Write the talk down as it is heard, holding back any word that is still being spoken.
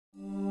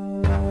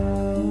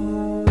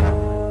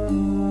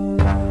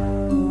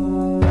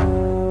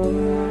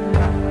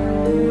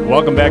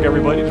Welcome back,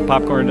 everybody, to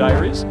Popcorn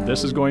Diaries.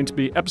 This is going to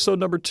be episode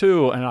number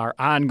 2 in our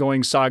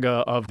ongoing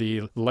saga of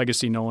the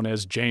legacy known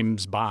as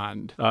James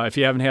Bond. If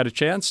you haven't had a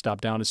chance,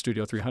 stop down to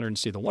Studio 300 and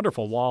see the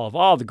wonderful wall of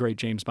all the great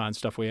James Bond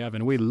stuff we have.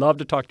 And we love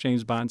to talk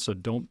James Bond, so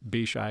don't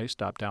be shy.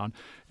 Stop down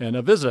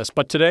and visit us.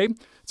 But today,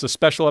 it's a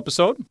special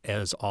episode,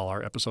 as all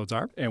our episodes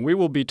are. And we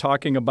will be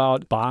talking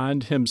about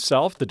Bond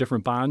himself, the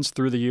different Bonds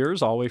through the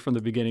years, all the way from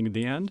the beginning to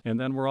the end.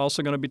 And then we're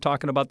also going to be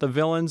talking about the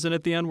villains. And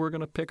at the end, we're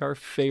going to pick our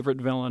favorite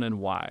villain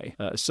and why.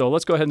 So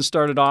let's go ahead and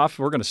start it off.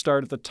 We're going to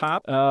start at the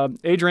top.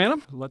 Adriana,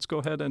 let's go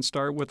ahead and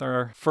start with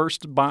our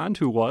first Bond,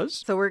 who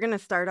was? So we're going to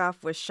start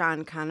off with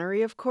Sean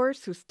Connery, of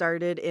course, who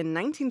started in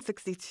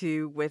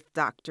 1962 with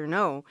Dr.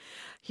 No.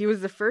 He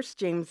was the first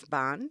James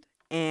Bond.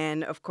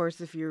 And, of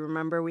course, if you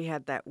remember, we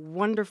had that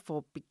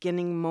wonderful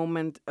beginning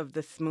moment of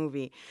this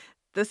movie.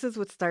 This is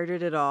what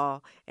started it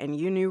all, and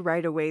you knew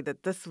right away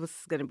that this was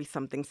going to be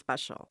something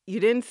special. You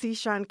didn't see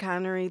Sean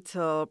Connery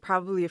till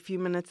probably a few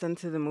minutes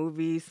into the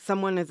movie.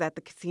 Someone is at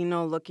the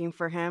casino looking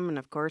for him, and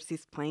of course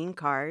he's playing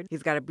cards.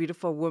 He's got a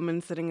beautiful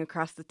woman sitting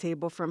across the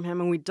table from him,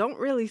 and we don't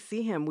really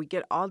see him. We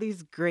get all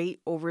these great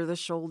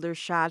over-the-shoulder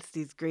shots,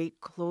 these great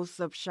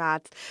close-up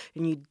shots,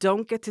 and you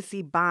don't get to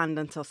see Bond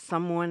until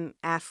someone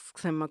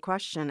asks him a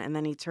question, and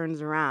then he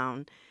turns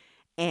around,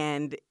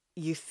 and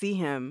you see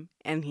him,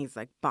 and he's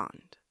like,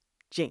 Bond.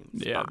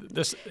 James Bond.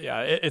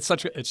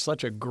 It's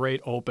such a great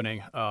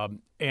opening.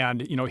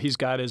 And, you know, he's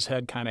got his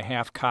head kind of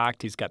half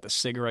cocked. He's got the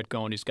cigarette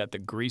going. He's got the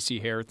greasy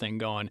hair thing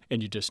going.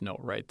 And you just know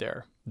right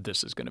there,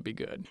 this is going to be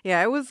good.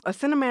 Yeah, it was a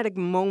cinematic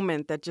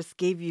moment that just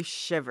gave you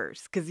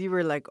shivers because you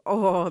were like,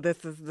 oh,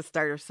 this is the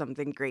start of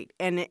something great.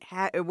 And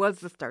it was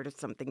the start of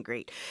something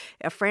great.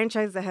 A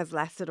franchise that has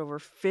lasted over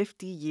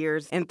 50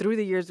 years. And through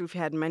the years, we've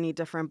had many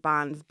different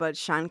Bonds. But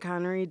Sean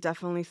Connery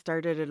definitely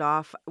started it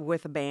off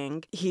with a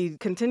bang. He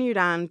continued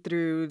on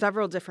through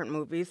several different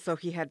movies. So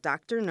he had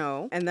Dr.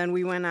 No. And then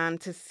we went on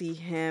to see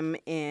him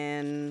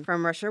in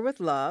From Russia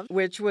with Love,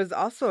 which was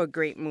also a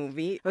great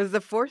movie. It was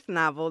the fourth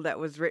novel that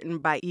was written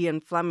by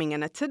Ian Fleming.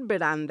 And a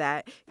tidbit on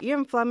that,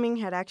 Ian Fleming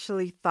had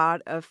actually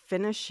thought of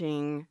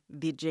finishing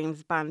the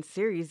James Bond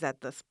series at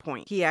this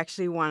point. He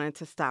actually wanted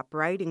to stop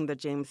writing the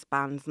James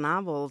Bond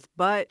novels,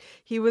 but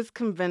he was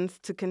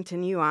convinced to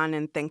continue on,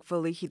 and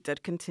thankfully he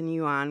did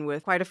continue on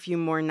with quite a few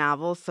more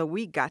novels, so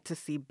we got to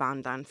see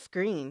Bond on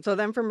screen. So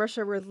then from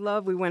Russia with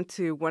Love, we went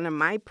to one of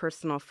my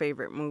personal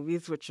favorite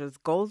movies, which was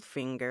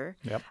Goldfinger.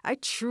 Yep. I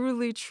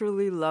truly,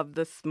 truly love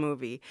this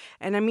movie.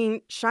 And I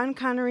mean, Sean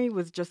Connery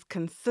was just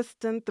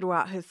consistent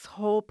throughout his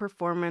whole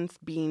performance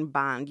being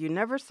Bond. You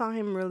never saw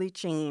him really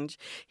change.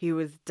 He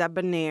was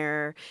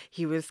debonair.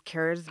 He was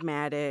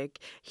charismatic.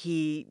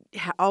 He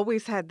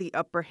always had the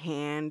upper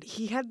hand.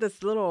 He had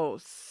this little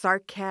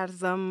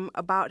sarcasm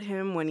about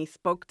him when he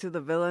spoke to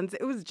the villains.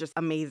 It was just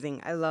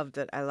amazing. I loved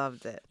it.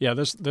 Yeah,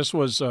 this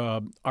was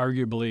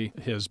arguably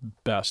his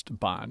best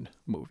Bond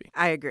movie.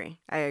 I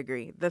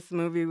agree. This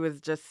movie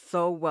was just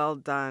so well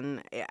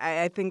done.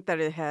 I think that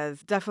it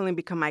has definitely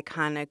become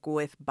iconic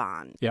with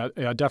Bond. Yeah,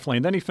 definitely.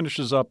 And then he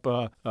finishes up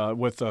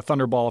with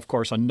Thunderball, of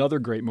course, another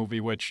great movie,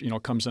 which, you know,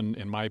 comes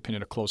in my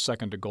opinion, a close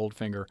second to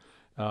Goldfinger.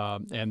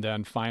 And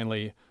then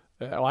finally,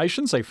 well, I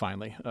shouldn't say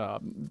finally,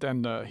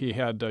 then he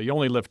had You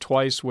Only Live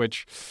Twice,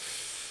 which,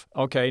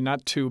 okay,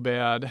 not too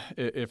bad,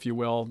 if you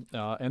will.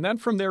 And then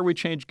from there, we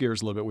changed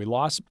gears a little bit. We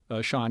lost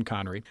Sean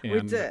Connery. And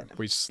we did.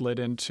 We slid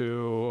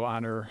into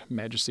On Her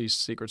Majesty's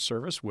Secret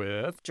Service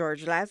with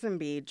George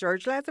Lazenby.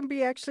 George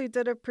Lazenby actually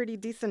did a pretty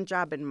decent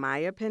job, in my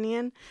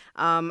opinion.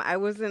 I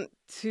wasn't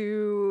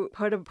too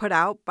put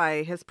out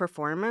by his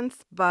performance,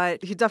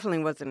 but he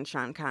definitely wasn't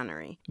Sean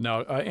Connery.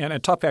 No, and a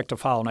tough act to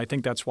follow, and I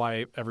think that's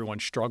why everyone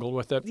struggled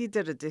with it. He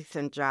did a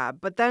decent job.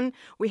 But then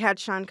we had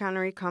Sean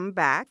Connery come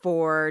back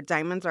for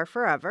Diamonds Are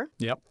Forever.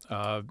 Yep.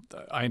 I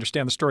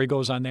understand the story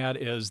goes on that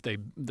is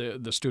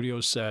the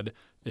studios said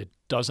it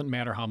doesn't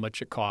matter how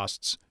much it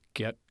costs,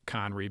 get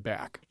Connery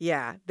back.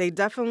 Yeah, they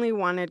definitely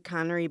wanted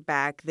Connery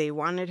back. They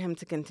wanted him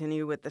to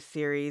continue with the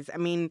series. I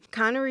mean,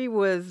 Connery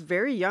was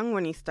very young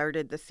when he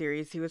started the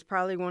series. He was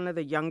probably one of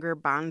the younger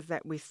Bonds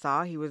that we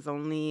saw. He was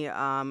only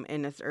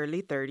in his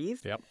early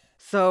 30s. Yep.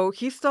 So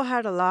he still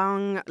had a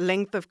long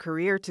length of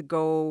career to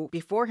go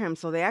before him.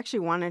 So they actually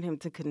wanted him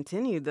to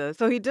continue this.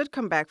 So he did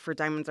come back for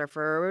Diamonds Are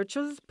Forever, which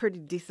was pretty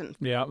decent.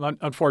 Yeah,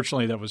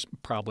 unfortunately, that was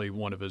probably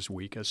one of his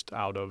weakest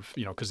out of,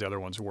 you know, because the other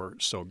ones were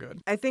so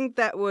good. I think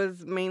that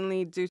was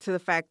mainly due to the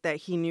fact that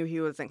he knew he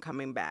wasn't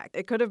coming back.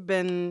 It could have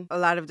been a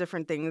lot of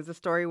different things. The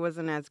story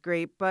wasn't as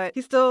great, but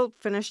he still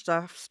finished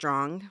off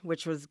strong,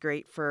 which was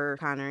great for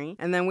Connery.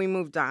 And then we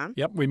moved on.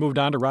 Yep, we moved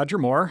on to Roger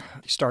Moore.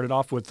 He started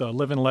off with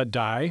Live and Let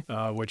Die,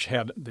 which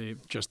had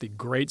just the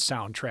great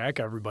soundtrack.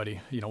 Everybody,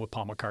 with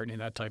Paul McCartney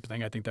and that type of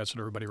thing. I think that's what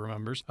everybody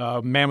remembers.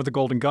 Man with the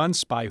Golden Gun,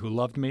 Spy Who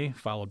Loved Me,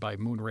 followed by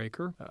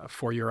Moonraker,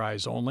 For Your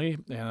Eyes Only,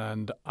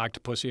 and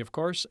Octopussy, of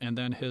course. And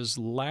then his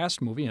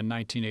last movie in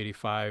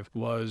 1985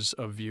 was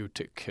A View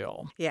to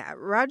Kill. Yeah,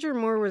 Roger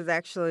Moore was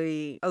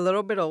actually a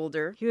little bit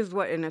older. He was,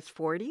 in his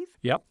 40s?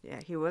 Yep.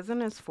 Yeah, he was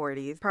in his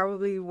 40s.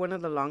 Probably one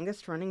of the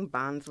longest running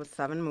Bonds with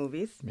 7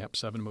 movies. Yep,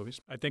 7 movies.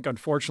 I think,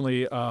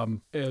 unfortunately,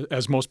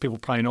 as most people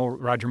probably know,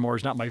 Roger Moore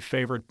is not my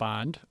favorite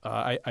Bond.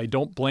 I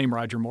don't blame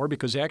Roger Moore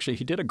because actually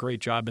he did a great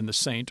job in The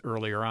Saint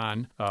earlier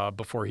on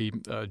before he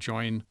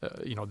joined,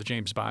 the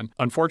James Bond.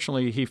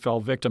 Unfortunately, he fell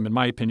victim, in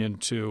my opinion,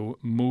 to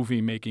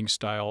movie-making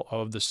style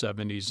of the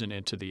 70s and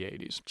into the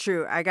 80s.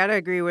 True. I got to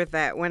agree with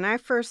that. When I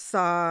first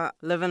saw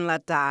Live and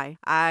Let Die,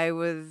 I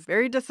was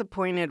very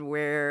disappointed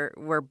where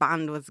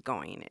Bond was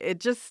going. It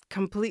just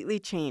completely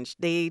changed.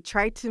 They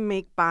tried to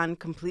make Bond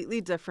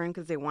completely different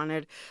because they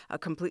wanted a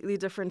completely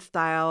different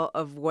style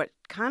of what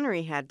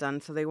Connery had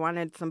done. So they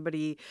wanted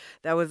somebody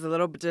that was a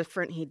little bit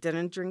different. He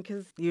didn't drink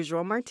his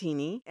usual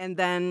martini. And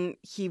then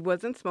he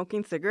wasn't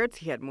smoking cigarettes.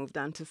 He had moved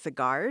on to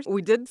cigars.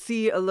 We did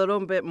see a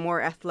little bit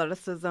more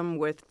athleticism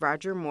with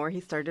Roger Moore.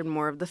 He started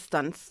more of the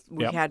stunts.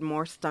 We had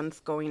more stunts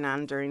going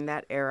on during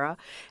that era.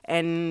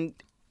 And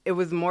it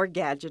was more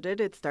gadgeted.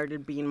 It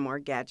started being more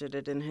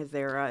gadgeted in his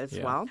era as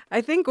well.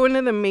 I think one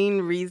of the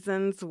main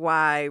reasons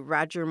why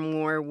Roger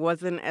Moore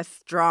wasn't as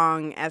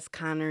strong as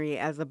Connery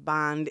as a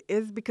Bond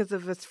is because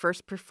of his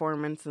first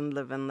performance in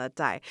Live and Let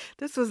Die.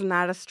 This was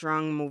not a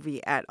strong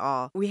movie at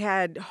all. We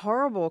had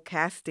horrible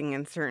casting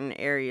in certain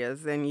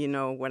areas, and you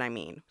know what I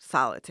mean.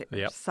 Solitaire.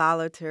 Yep.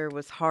 Solitaire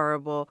was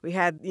horrible. We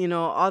had,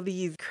 all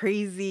these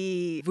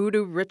crazy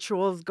voodoo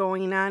rituals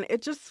going on.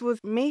 It just was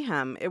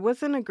mayhem. It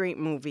wasn't a great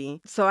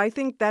movie. So I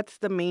think that's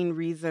the main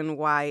reason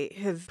why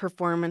his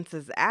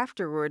performances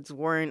afterwards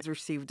weren't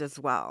received as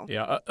well.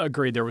 Yeah,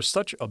 agreed. There was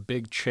such a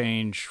big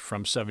change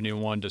from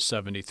 71 to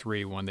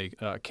 73 when they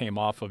came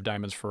off of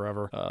Diamonds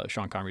Forever,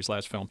 Sean Connery's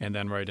last film, and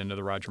then right into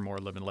the Roger Moore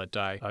Live and Let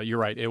Die. You're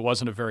right. It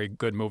wasn't a very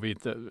good movie.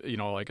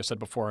 Like I said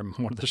before,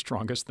 one of the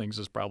strongest things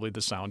is probably the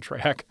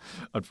soundtrack,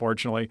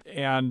 unfortunately.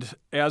 And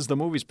as the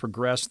movies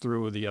progressed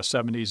through the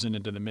 70s and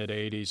into the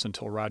mid-80s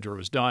until Roger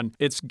was done,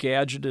 it's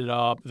gadgeted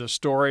up. The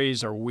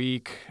stories are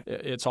weak.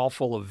 It's all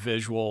full of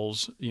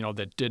visuals,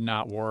 that did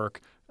not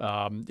work.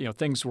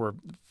 Things were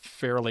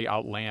fairly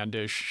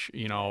outlandish,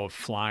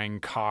 flying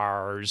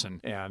cars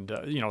and so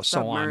on.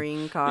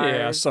 Submarine cars.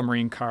 Yeah,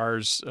 submarine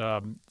cars,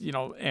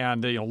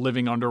 and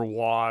living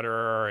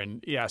underwater.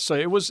 And yeah, so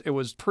it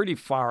was pretty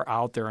far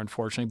out there,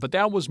 unfortunately. But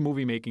that was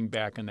movie making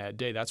back in that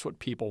day. That's what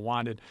people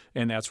wanted,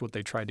 and that's what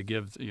they tried to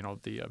give,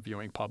 the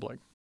viewing public.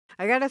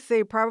 I gotta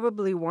say,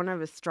 probably one of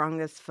his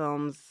strongest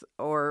films,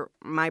 or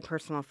my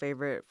personal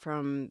favorite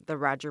from the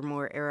Roger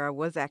Moore era,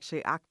 was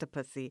actually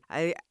Octopussy.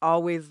 I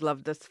always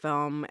loved this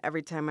film.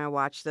 Every time I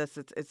watch this,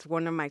 it's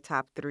one of my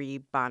top 3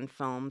 Bond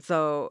films.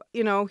 So,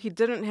 he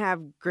didn't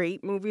have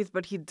great movies,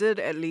 but he did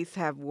at least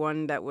have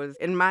one that was,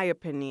 in my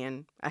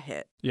opinion, a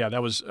hit. Yeah,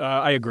 that was,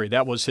 I agree.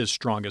 That was his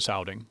strongest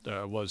outing,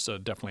 was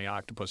definitely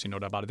Octopussy, no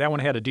doubt about it. That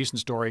one had a decent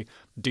story,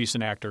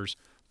 decent actors.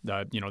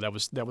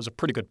 That was a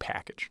pretty good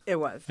package. It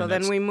was. So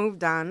then we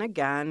moved on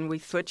again. We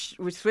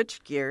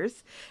switched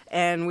gears,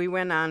 and we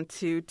went on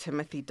to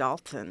Timothy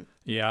Dalton.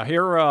 Yeah,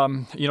 here,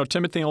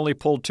 Timothy only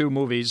pulled 2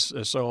 movies.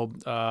 So,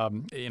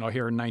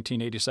 here in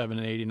 1987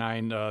 and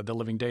 89, The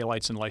Living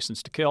Daylights and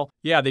License to Kill.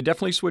 Yeah, they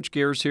definitely switched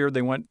gears here.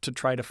 They went to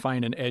try to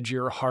find an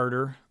edgier,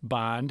 harder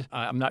Bond.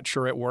 I'm not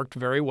sure it worked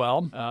very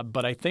well,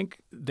 but I think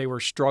they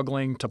were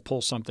struggling to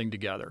pull something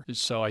together.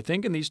 So I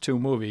think in these 2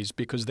 movies,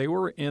 because they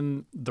were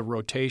in the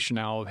rotation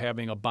now of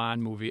having a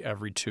Bond movie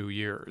every 2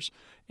 years,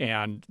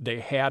 and they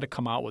had to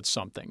come out with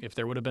something. If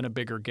there would have been a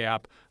bigger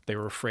gap, they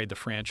were afraid the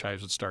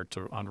franchise would start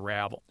to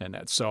unravel.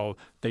 So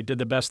they did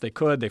the best they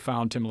could. They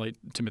found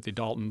Timothy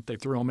Dalton. They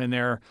threw him in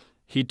there.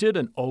 He did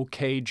an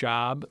okay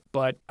job,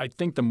 but I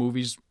think the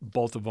movies,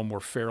 both of them,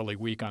 were fairly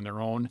weak on their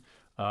own.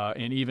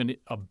 And even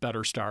a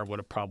better star would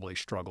have probably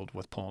struggled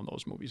with pulling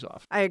those movies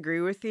off. I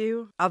agree with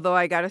you. Although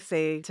I gotta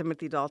say,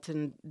 Timothy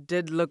Dalton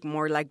did look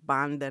more like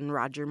Bond than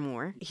Roger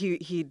Moore.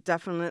 He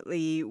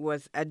definitely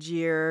was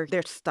edgier.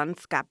 Their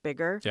stunts got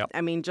bigger. Yep.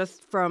 I mean,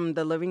 just from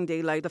The Living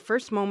Daylight, the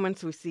first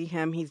moments we see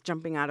him, he's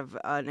jumping out of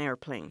an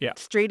airplane. Yeah.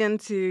 Straight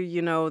into,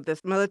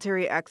 this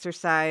military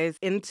exercise,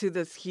 into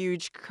this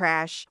huge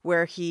crash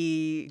where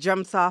he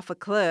jumps off a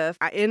cliff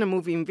in a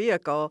moving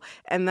vehicle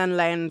and then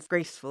lands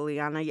gracefully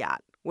on a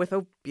yacht with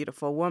a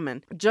beautiful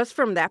woman. Just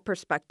from that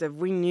perspective,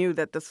 we knew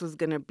that this was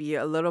going to be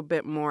a little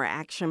bit more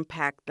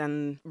action-packed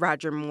than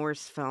Roger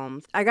Moore's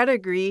films. I gotta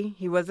agree,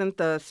 he wasn't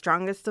the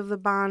strongest of the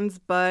Bonds,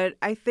 but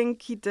I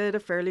think he did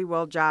a fairly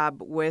well job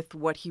with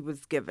what he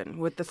was given,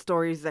 with the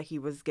stories that he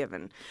was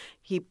given.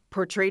 He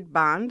portrayed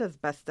Bond as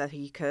best that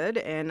he could,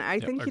 and I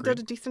think he did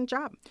a decent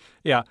job.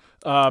 Yeah.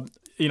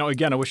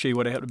 again, I wish he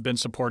would have been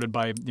supported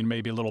by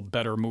maybe a little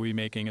better movie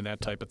making and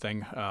that type of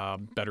thing,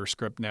 better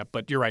script and that.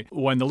 But you're right.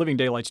 When The Living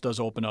Daylights does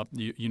open up,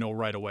 you know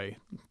right away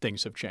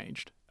things have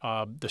changed.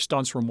 The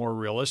stunts were more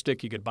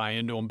realistic. You could buy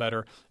into them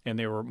better, and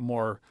they were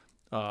more,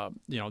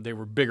 they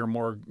were bigger,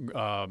 more,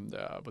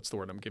 what's the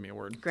word? Give me a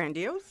word.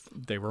 Grandiose?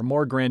 They were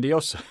more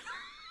grandiose.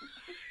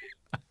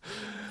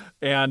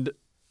 And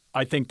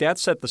I think that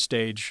set the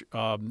stage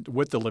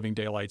with The Living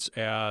Daylights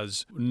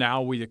as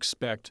now we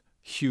expect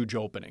huge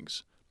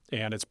openings.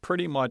 And it's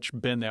pretty much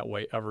been that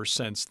way ever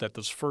since, that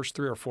those first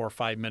 3 or 4 or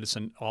 5 minutes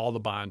in all the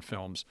Bond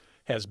films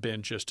has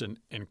been just an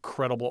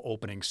incredible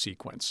opening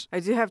sequence. I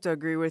do have to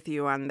agree with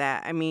you on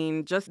that. I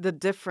mean, just the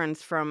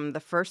difference from the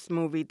first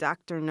movie,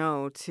 Dr.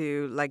 No,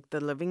 to like The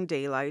Living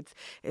Daylights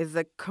is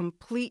a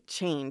complete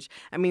change.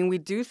 I mean, we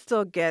do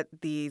still get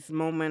these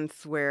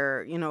moments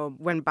where,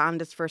 when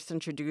Bond is first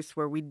introduced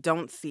where we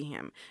don't see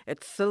him.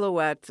 It's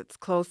silhouettes, it's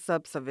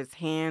close-ups of his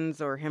hands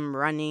or him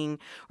running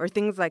or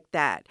things like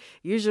that.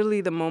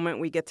 Usually the moment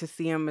we get to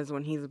see him is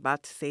when he's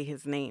about to say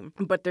his name.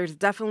 But there's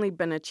definitely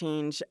been a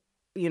change.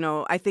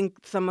 I think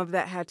some of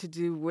that had to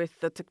do with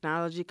the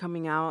technology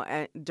coming out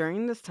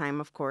during this time,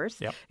 of course.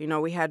 Yep.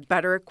 We had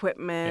better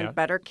equipment,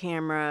 better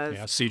cameras.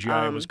 Yeah,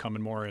 CGI was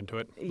coming more into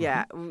it.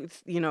 Yeah.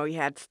 You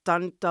had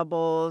stunt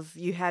doubles.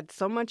 You had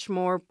so much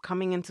more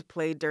coming into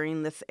play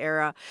during this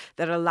era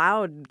that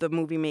allowed the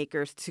movie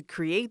makers to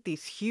create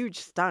these huge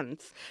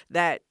stunts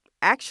that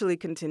actually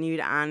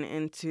continued on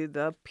into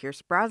the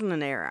Pierce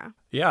Brosnan era.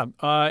 Yeah,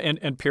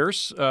 and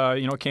Pierce,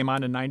 came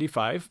on in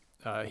 95.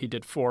 He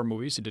did 4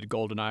 movies. He did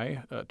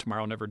GoldenEye,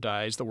 Tomorrow Never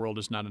Dies, The World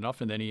Is Not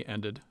Enough, and then he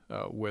ended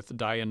with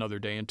Die Another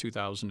Day in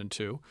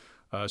 2002.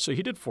 So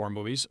he did 4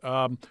 movies.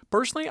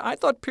 Personally, I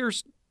thought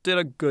Pierce did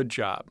a good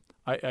job.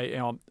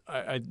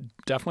 I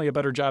definitely a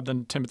better job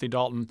than Timothy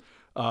Dalton.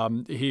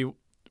 He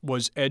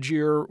was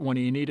edgier when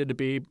he needed to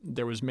be.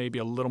 There was maybe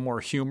a little more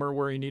humor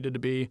where he needed to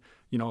be.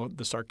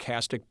 The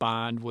sarcastic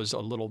Bond was a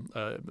little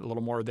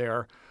more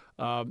there.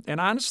 And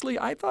honestly,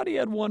 I thought he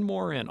had one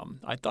more in him.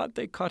 I thought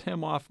they cut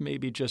him off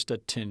maybe just a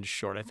tinge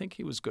short. I think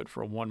he was good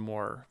for one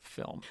more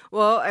film.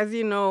 Well, as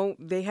you know,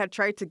 they had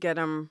tried to get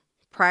him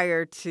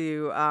prior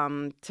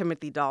to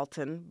Timothy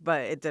Dalton,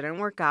 but it didn't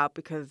work out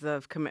because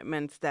of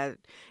commitments that,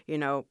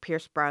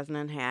 Pierce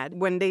Brosnan had.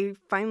 When they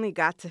finally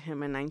got to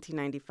him in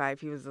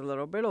 1995, he was a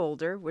little bit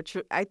older, which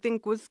I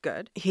think was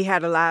good. He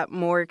had a lot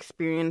more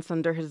experience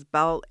under his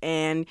belt,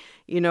 and,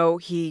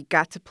 he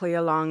got to play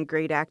along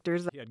great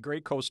actors. He had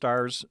great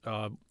co-stars.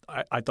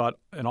 I thought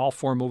in all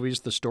 4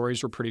 movies, the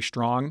stories were pretty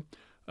strong.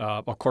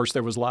 Of course,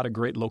 there was a lot of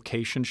great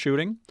location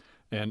shooting.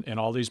 And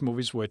all these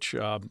movies, which,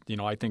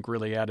 I think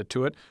really added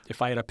to it. If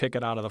I had to pick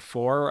it out of the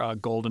 4,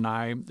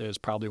 GoldenEye is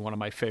probably one of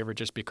my favorite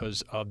just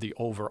because of the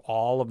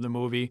overall of the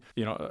movie.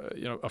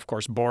 Of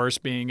course, Boris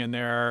being in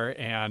there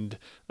and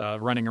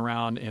running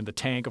around in the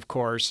tank, of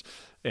course,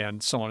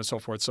 and so on and so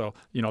forth. So,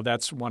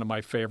 that's one of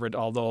my favorite,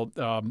 although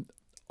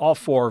all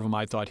 4 of them,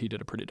 I thought he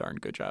did a pretty darn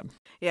good job.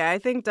 Yeah, I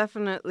think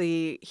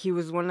definitely he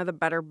was one of the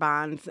better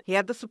Bonds. He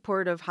had the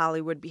support of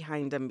Hollywood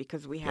behind him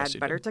because we had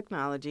better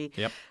technology.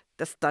 Yep.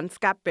 The stunts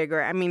got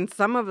bigger. I mean,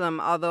 some of them,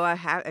 although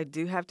I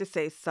do have to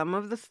say, some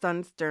of the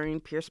stunts during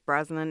Pierce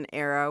Brosnan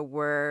era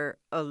were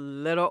a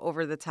little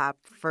over the top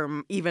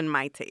for even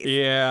my taste.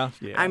 Yeah.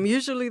 I'm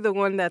usually the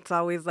one that's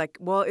always like,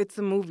 well, it's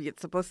a movie.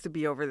 It's supposed to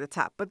be over the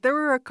top. But there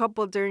were a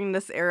couple during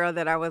this era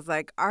that I was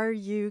like, are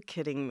you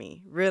kidding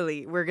me?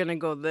 Really? We're going to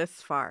go this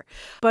far?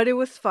 But it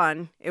was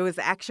fun. It was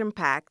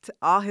action-packed.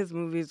 All his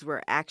movies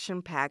were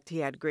action-packed. He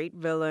had great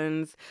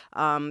villains,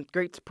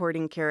 great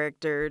supporting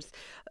characters.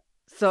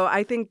 So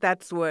I think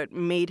that's what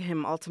made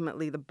him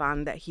ultimately the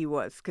Bond that he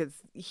was, because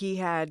he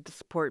had the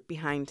support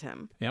behind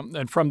him. Yeah,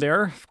 and from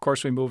there, of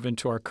course, we move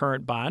into our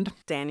current Bond.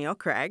 Daniel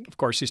Craig. Of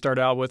course, he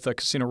started out with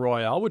Casino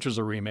Royale, which was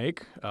a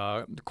remake,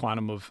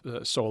 Quantum of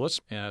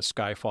Solace,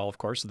 Skyfall, of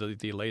course,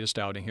 the latest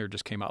outing here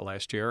just came out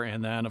last year.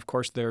 And then, of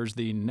course, there's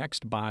the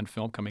next Bond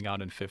film coming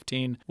out in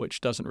 2015,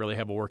 which doesn't really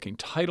have a working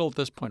title at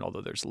this point,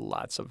 although there's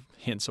lots of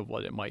hints of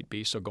what it might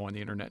be. So go on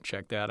the internet,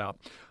 check that out.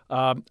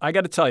 I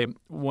got to tell you,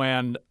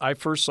 when I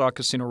first saw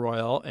Casino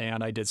Royale,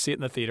 and I did see it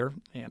in the theater,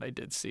 and I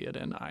did see it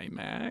in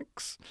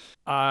IMAX,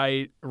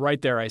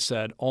 right there I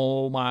said,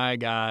 oh my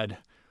God,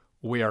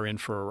 we are in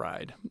for a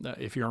ride.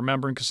 If you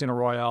remember in Casino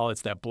Royale,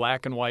 it's that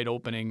black and white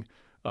opening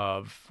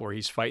of where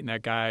he's fighting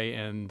that guy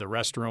in the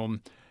restroom,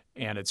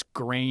 and it's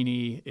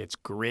grainy, it's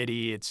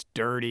gritty, it's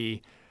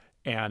dirty,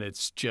 and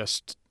it's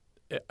just,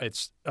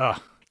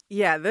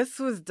 Yeah, this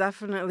was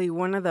definitely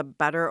one of the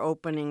better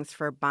openings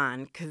for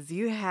Bond because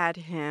you had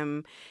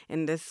him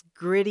in this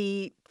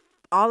gritty,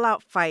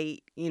 all-out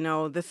fight.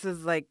 This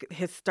is like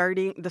the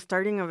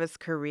starting of his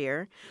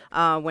career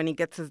when he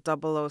gets his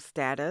 00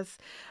 status.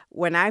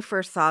 When I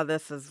first saw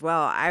this as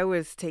well, I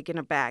was taken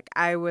aback.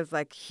 I was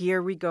like,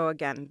 here we go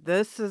again.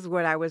 This is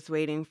what I was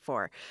waiting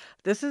for.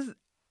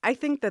 I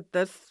think that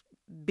this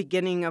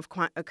beginning of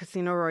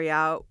Casino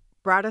Royale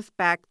brought us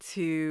back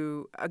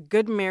to a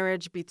good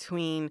marriage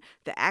between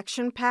the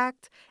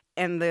action-packed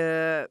and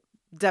the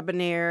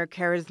debonair,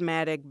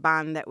 charismatic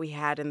Bond that we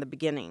had in the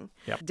beginning.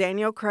 Yep.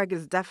 Daniel Craig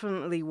is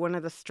definitely one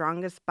of the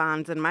strongest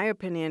Bonds. In my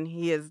opinion,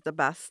 he is the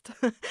best.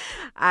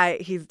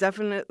 He's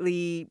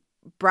definitely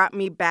brought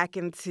me back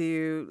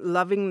into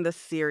loving the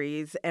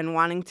series and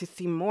wanting to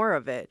see more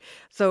of it.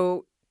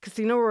 So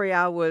Casino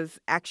Royale was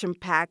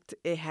action-packed.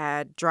 It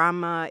had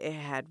drama, it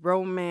had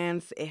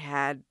romance, it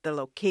had the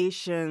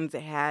locations,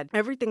 it had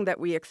everything that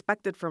we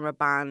expected from a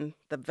Bond.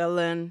 The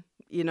villain,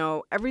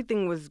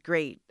 everything was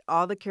great.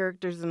 All the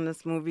characters in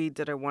this movie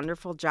did a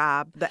wonderful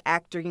job. The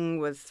acting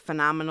was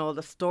phenomenal.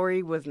 The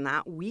story was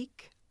not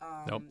weak.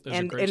 Nope,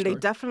 and they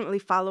definitely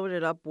followed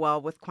it up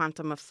well with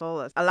Quantum of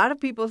Solace. A lot of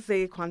people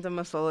say Quantum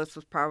of Solace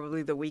was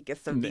probably the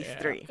weakest of these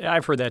three.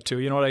 I've heard that too.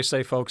 You know what I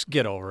say, folks?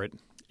 Get over it.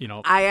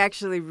 I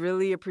actually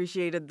really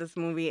appreciated this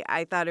movie.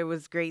 I thought it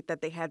was great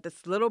that they had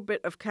this little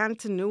bit of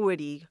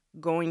continuity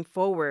going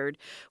forward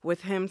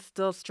with him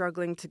still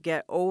struggling to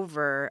get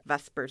over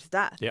Vesper's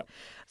death. Yep.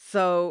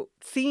 So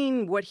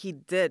seeing what he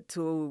did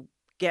to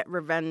get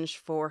revenge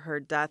for her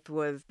death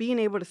was being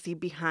able to see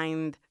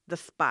behind the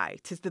spy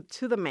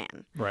to the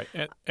man. Right.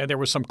 And there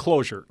was some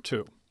closure,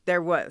 too.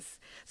 There was.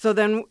 So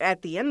then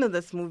at the end of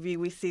this movie,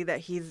 we see that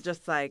he's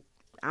just like,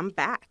 I'm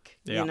back.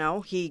 Yeah.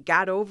 He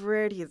got over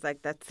it. He's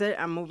like, that's it.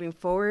 I'm moving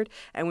forward.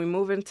 And we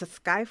move into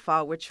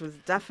Skyfall, which was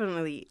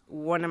definitely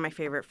one of my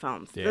favorite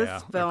films. Yeah,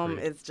 this film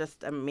agreed. is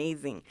just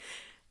amazing.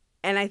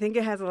 And I think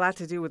it has a lot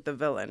to do with the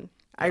villain.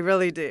 I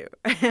really do.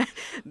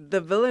 The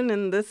villain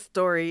in this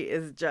story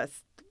is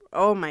just,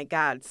 oh my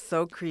God,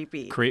 so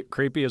creepy.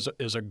 Creepy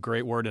is a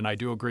great word, and I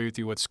do agree with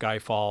you with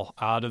Skyfall.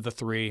 Out of the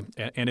three,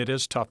 and it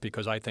is tough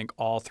because I think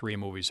all three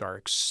movies are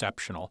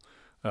exceptional.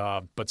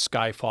 But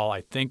Skyfall, I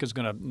think, is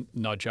going to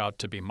nudge out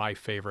to be my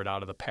favorite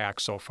out of the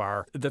pack so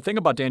far. The thing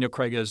about Daniel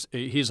Craig is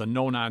he's a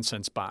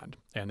no-nonsense Bond,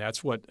 and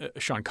that's what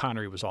Sean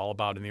Connery was all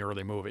about in the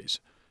early movies.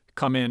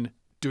 Come in,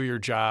 do your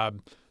job,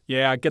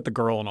 get the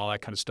girl and all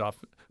that kind of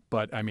stuff.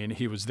 But, I mean,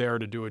 he was there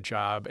to do a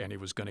job, and he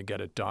was going to get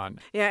it done.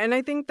 Yeah, and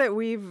I think that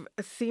we've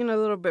seen a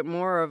little bit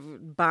more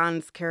of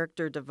Bond's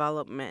character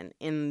development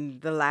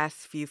in the last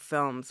few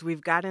films. We've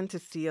gotten to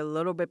see a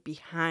little bit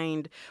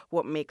behind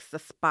what makes the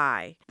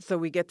spy. So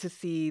we get to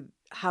see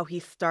how he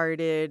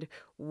started,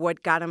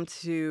 what got him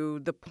to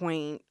the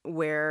point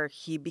where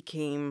he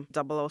became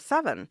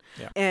 007.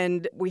 Yeah.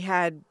 And we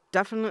had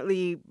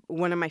definitely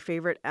one of my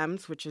favorite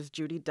M's, which is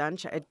Judi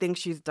Dench. I think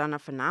she's done a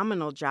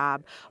phenomenal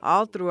job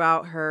all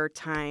throughout her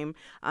time.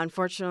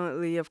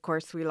 Unfortunately, of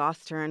course, we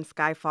lost her in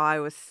Skyfall. I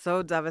was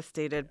so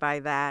devastated by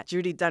that.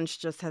 Judi Dench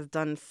just has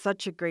done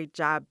such a great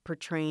job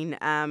portraying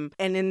M.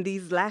 And in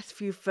these last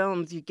few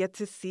films, you get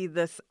to see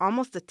this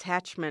almost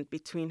attachment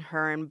between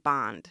her and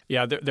Bond.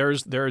 Yeah,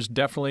 there's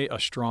definitely a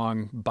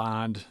strong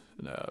bond,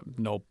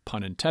 no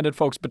pun intended,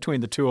 folks, between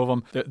the two of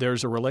them.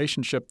 There's a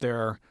relationship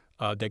there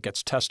that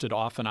gets tested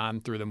off and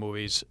on through the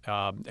movies.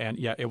 And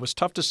yeah, it was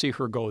tough to see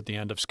her go at the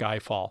end of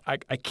Skyfall.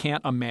 I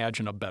can't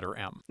imagine a better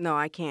M. No,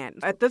 I can't.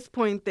 At this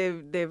point,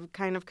 they've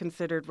kind of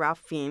considered Ralph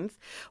Fiennes.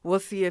 We'll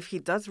see if he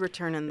does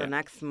return in the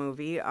next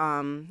movie.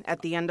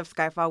 At the end of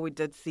Skyfall, we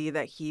did see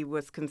that he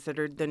was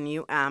considered the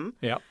new M.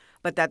 Yeah.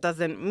 But that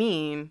doesn't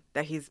mean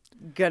that he's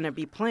going to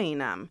be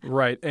playing M.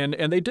 Right. And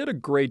they did a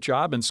great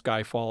job in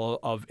Skyfall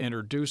of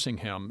introducing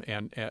him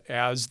and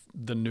as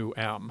the new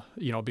M,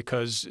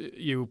 because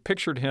you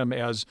pictured him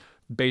as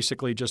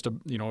basically just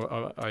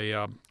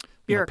a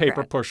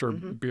paper pusher,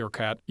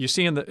 bureaucrat. You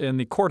see in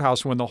the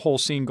courthouse when the whole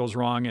scene goes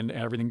wrong and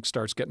everything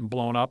starts getting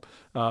blown up,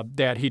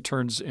 that he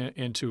turns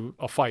into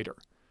a fighter.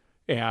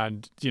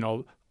 And,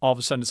 all of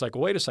a sudden it's like,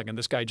 well, wait a second,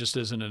 this guy just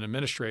isn't an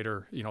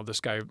administrator. This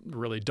guy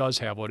really does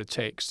have what it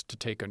takes to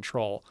take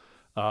control.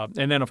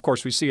 And then, of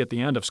course, we see at the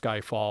end of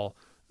Skyfall,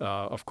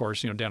 of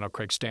course, Daniel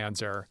Craig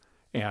stands there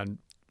and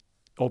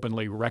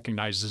openly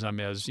recognizes him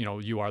as,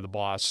 you are the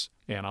boss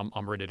and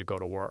I'm ready to go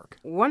to work.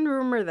 One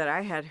rumor that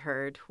I had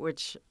heard,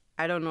 which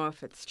I don't know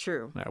if it's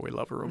true. Yeah, we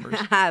love rumors.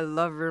 I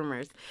love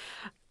rumors.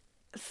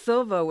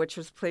 Silva, which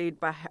was played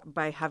by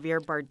Javier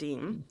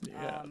Bardem.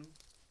 Yeah.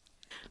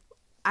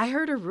 I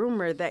heard a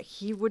rumor that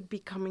he would be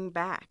coming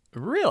back.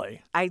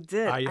 Really? I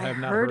did. I have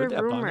not heard heard a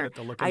that, rumor. but I'm gonna have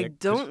to look at I it,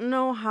 don't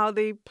know how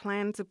they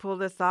plan to pull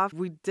this off.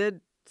 We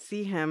did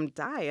see him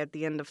die at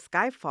the end of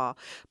Skyfall,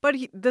 but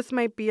this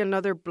might be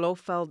another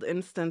Blofeld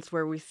instance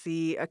where we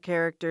see a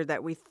character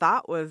that we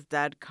thought was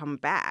dead come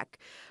back.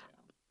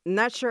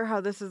 Not sure how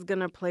this is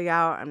going to play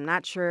out. I'm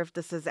not sure if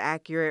this is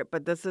accurate,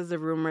 but this is a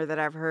rumor that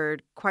I've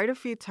heard quite a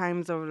few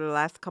times over the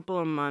last couple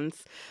of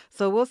months.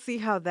 So we'll see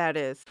how that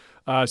is.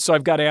 So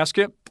I've got to ask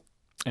you,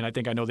 and I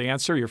think I know the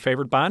answer, your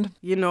favorite Bond?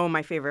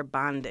 My favorite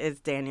Bond is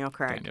Daniel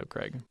Craig. Daniel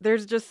Craig.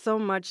 There's just so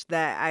much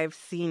that I've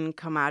seen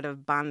come out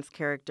of Bond's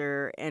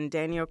character, and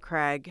Daniel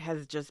Craig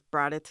has just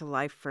brought it to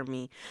life for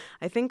me.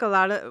 I think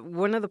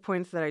one of the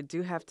points that I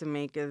do have to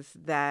make is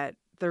that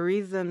the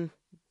reason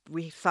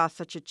we saw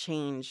such a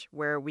change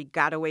where we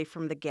got away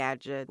from the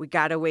gadget, we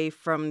got away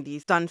from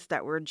these stunts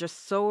that were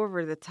just so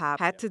over the top,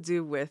 had to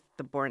do with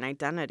the Bourne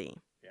Identity.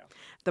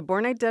 The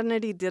Bourne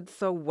Identity did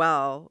so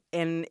well,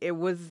 and it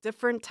was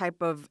different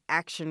type of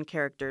action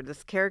character.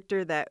 This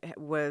character that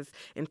was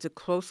into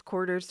close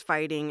quarters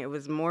fighting. It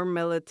was more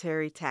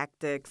military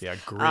tactics. Yeah,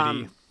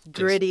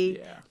 gritty.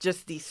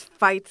 Just these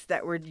fights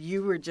that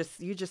you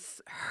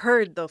just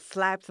heard those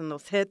slaps and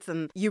those hits,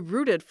 and you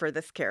rooted for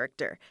this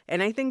character.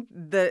 And I think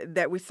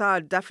that we saw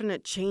a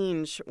definite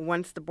change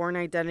once the Bourne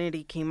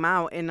Identity came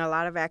out. In a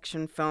lot of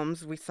action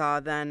films, we saw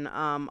then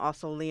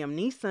also Liam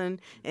Neeson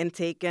in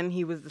Taken.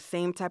 He was the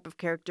same type of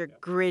character,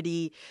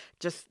 gritty,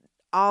 just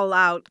all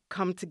out,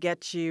 come to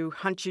get you,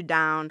 hunt you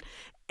down.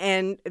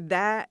 And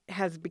that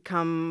has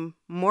become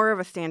more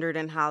of a standard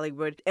in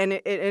Hollywood. And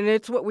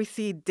it's what we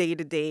see day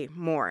to day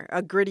more.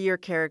 A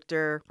grittier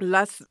character,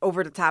 less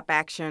over-the-top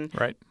action,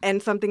 right,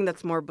 and something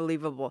that's more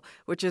believable,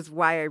 which is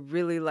why I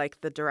really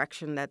like the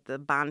direction that the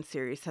Bond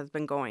series has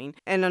been going.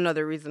 And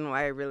another reason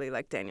why I really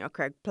like Daniel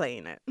Craig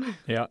playing it.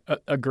 Yeah,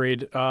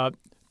 agreed.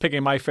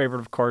 Picking my favorite,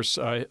 of course,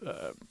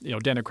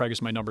 Daniel Craig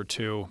is my number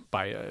 2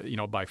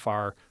 by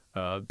far.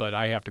 But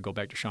I have to go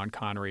back to Sean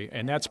Connery.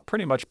 And that's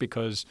pretty much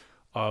because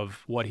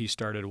of what he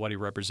started, what he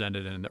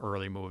represented in the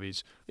early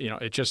movies.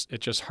 It's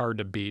just hard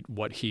to beat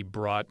what he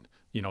brought,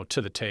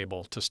 to the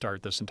table to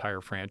start this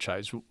entire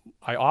franchise.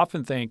 I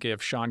often think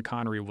if Sean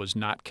Connery was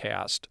not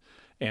cast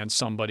and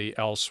somebody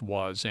else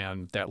was,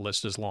 and that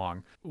list is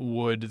long,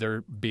 would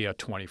there be a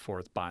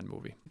 24th Bond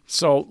movie?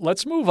 So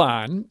let's move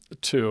on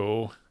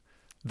to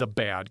the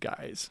bad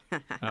guys.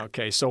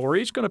 Okay, so we're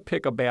each going to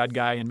pick a bad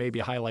guy and maybe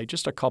highlight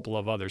just a couple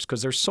of others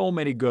because there's so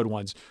many good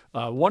ones.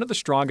 One of the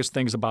strongest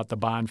things about the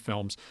Bond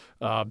films,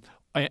 and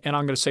I'm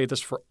going to say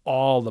this for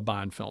all the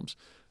Bond films,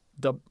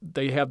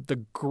 they have the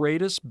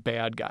greatest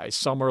bad guys.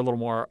 Some are a little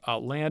more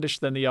outlandish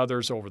than the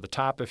others, over the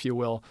top, if you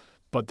will,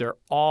 but they're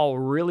all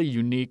really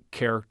unique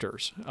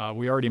characters.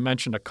 We already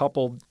mentioned a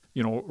couple,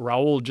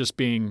 Raoul just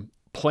being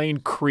plain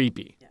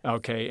creepy.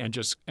 Okay, and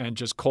just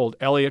cold.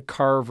 Elliot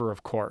Carver,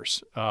 of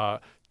course,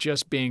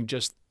 just being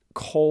just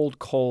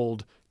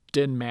cold,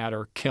 didn't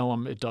matter, kill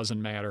him, it doesn't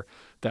matter,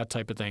 that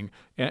type of thing.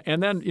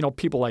 And then,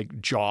 people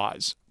like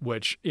Jaws,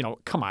 which,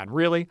 come on,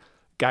 really?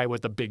 Guy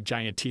with the big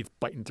giant teeth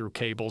biting through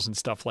cables and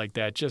stuff like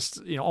that,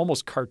 just,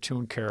 almost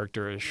cartoon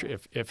character-ish,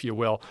 if you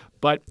will.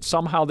 But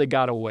somehow they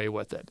got away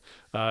with it.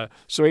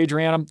 So,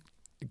 Adriana,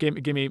 give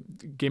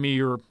me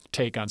your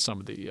take on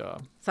some of the.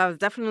 So I was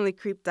definitely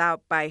creeped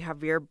out by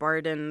Javier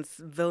Bardem's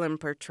villain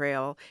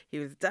portrayal. He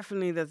was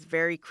definitely this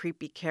very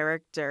creepy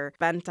character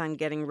bent on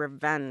getting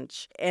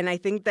revenge, and I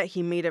think that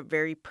he made it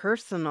very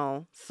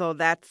personal. So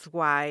that's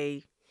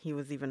why he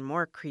was even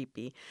more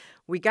creepy.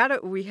 We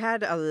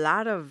had a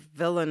lot of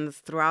villains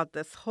throughout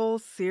this whole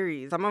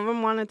series. Some of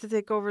them wanted to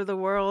take over the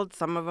world.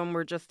 Some of them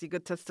were just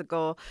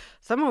egotistical.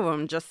 Some of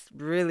them just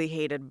really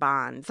hated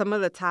Bond. Some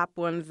of the top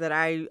ones that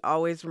I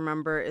always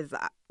remember is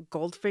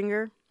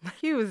Goldfinger.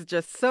 He was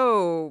just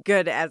so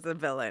good as a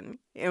villain.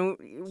 And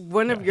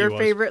one of your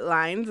favorite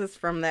lines is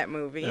from that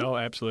movie. Oh,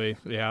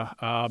 absolutely. Yeah.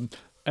 I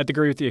have to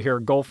agree with you here.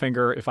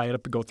 Goldfinger, if I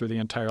had to go through the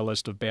entire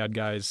list of bad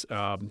guys,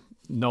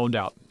 no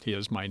doubt he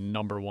is my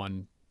number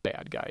 1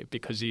 bad guy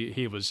because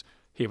he was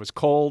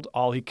cold.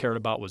 All he cared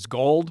about was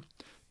gold.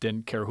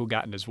 Didn't care who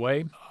got in his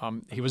way.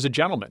 He was a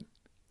gentleman.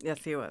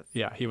 Yes, he was.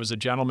 Yeah, he was a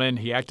gentleman.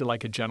 He acted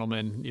like a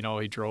gentleman.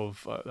 He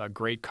drove a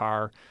great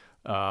car,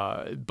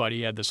 but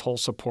he had this whole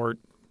support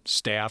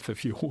staff,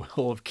 if you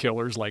will, of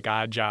killers like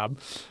Oddjob.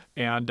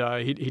 And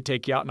he'd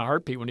take you out in a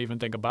heartbeat, wouldn't even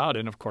think about it.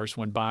 And, of course,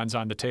 when Bond's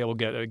on the table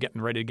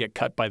getting ready to get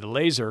cut by the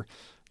laser,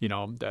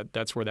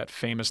 that's where that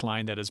famous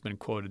line that has been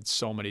quoted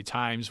so many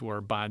times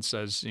where Bond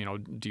says,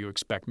 do you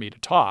expect me to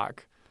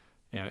talk?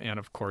 And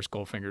of course,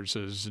 Goldfinger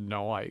says,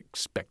 no, I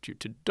expect you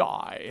to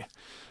die.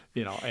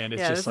 And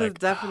it's just this is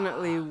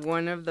definitely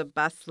one of the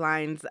best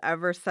lines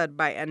ever said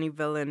by any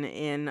villain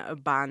in a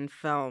Bond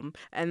film.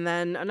 And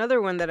then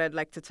another one that I'd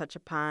like to touch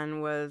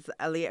upon was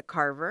Elliot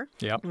Carver,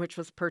 which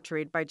was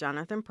portrayed by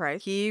Jonathan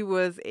Pryce. He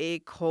was a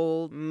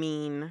cold,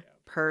 mean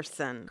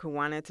person who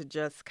wanted to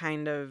just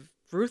kind of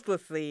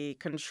ruthlessly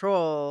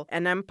control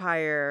an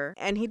empire,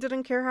 and he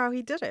didn't care how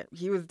he did it.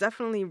 He was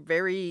definitely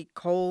very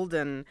cold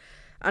and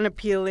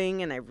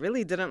unappealing, and I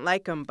really didn't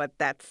like him, but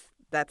that's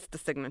the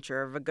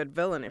signature of a good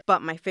villain.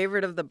 But my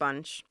favorite of the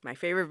bunch, my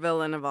favorite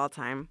villain of all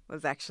time,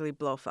 was actually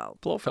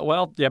Blofeld. Blofeld,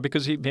 well, yeah,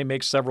 because he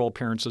makes several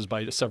appearances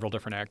by several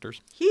different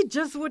actors. He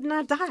just would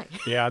not die.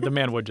 Yeah, the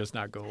man would just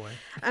not go away.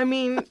 I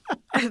mean,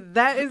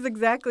 that is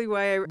exactly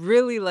why I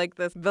really like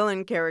this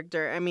villain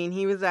character. I mean,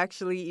 he was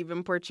actually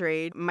even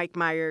portrayed, Mike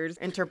Myers'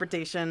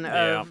 interpretation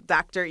of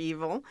Dr.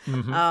 Evil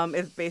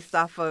is based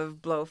off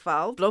of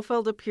Blofeld.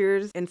 Blofeld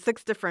appears in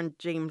 6 different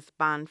James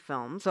Bond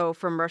films. So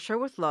from Russia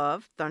with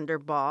Love,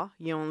 Thunderball,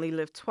 You Only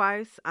Live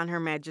Twice, On Her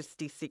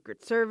Majesty's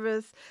Secret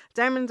Service,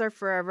 Diamonds Are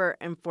Forever,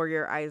 and For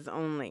Your Eyes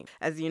Only.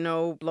 As you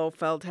know,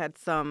 Blofeld had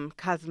some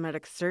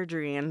cosmetic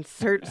surgery and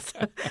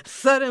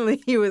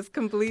suddenly he was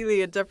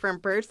completely a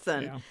different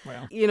person. Yeah,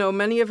 well. You know,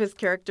 many of his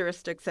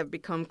characteristics have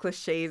become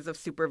cliches of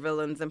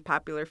supervillains in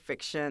popular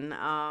fiction.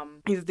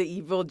 He's the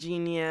evil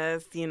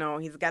genius. You know,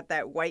 he's got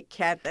that white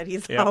cat that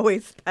he's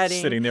always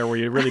petting. Sitting there where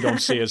you really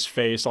don't see his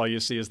face. All you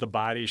see is the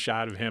body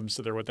shot of him.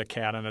 So there with the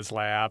cat on his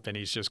lap, and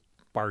he's just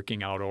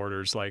barking out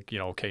orders like,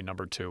 okay,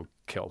 number 2,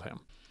 killed him.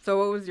 So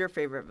what was your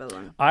favorite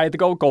villain? I had to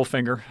go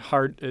Goldfinger.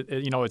 Hard,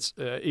 it's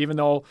even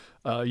though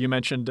you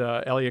mentioned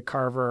Elliot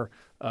Carver,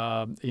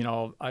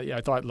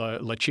 I thought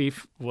Le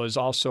Chief was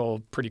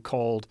also pretty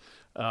cold,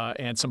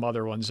 and some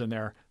other ones in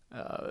there.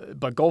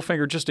 But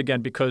Goldfinger, just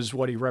again, because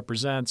what he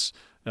represents,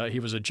 he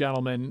was a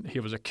gentleman, he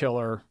was a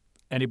killer.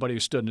 Anybody who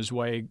stood in his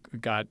way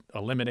got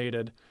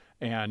eliminated,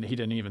 and he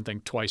didn't even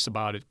think twice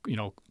about it.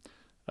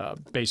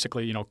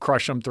 Basically,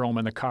 crush him, throw him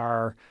in the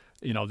car,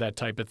 that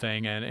type of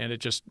thing. And it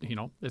just,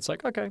 it's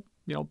like, okay,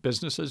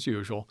 business as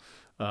usual.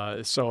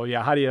 So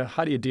yeah, how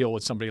do you deal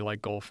with somebody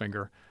like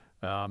Goldfinger?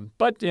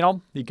 But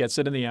he gets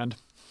it in the end.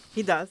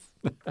 He does.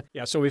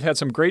 Yeah. So we've had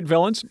some great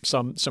villains,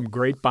 some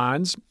great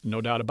Bonds,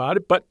 no doubt about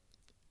it. But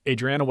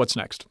Adriana, what's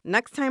next?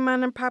 Next time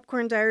on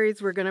Popcorn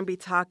Diaries, we're going to be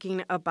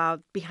talking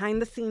about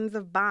behind the scenes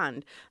of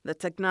Bond, the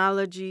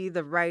technology,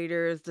 the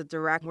writers, the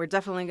direct. We're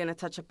definitely going to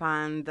touch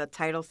upon the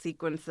title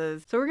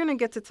sequences. So we're going to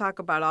get to talk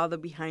about all the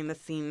behind the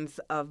scenes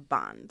of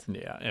Bond.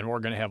 Yeah, and we're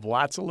going to have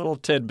lots of little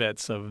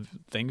tidbits of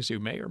things you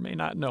may or may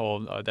not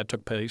know that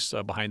took place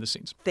behind the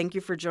scenes. Thank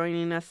you for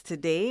joining us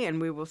today, and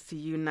we will see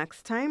you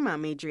next time.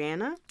 I'm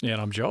Adriana.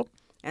 And I'm Joe.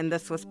 And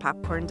this was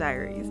Popcorn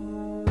Diaries.